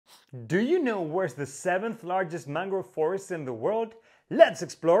Do you know where's the 7th largest mangrove forest in the world? Let's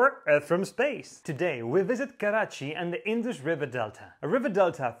explore Earth from space! Today we visit Karachi and the Indus River Delta. A river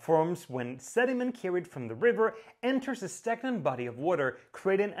delta forms when sediment carried from the river enters a stagnant body of water,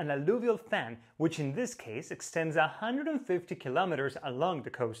 creating an alluvial fan, which in this case extends 150 kilometers along the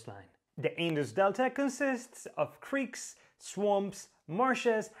coastline. The Indus Delta consists of creeks, swamps,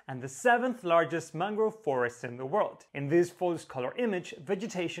 marshes, and the 7th largest mangrove forest in the world. In this false color image,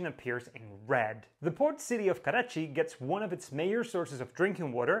 vegetation appears in red. The port city of Karachi gets one of its major sources of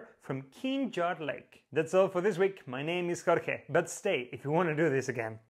drinking water from King Jar Lake. That's all for this week. My name is Jorge, but stay if you want to do this again.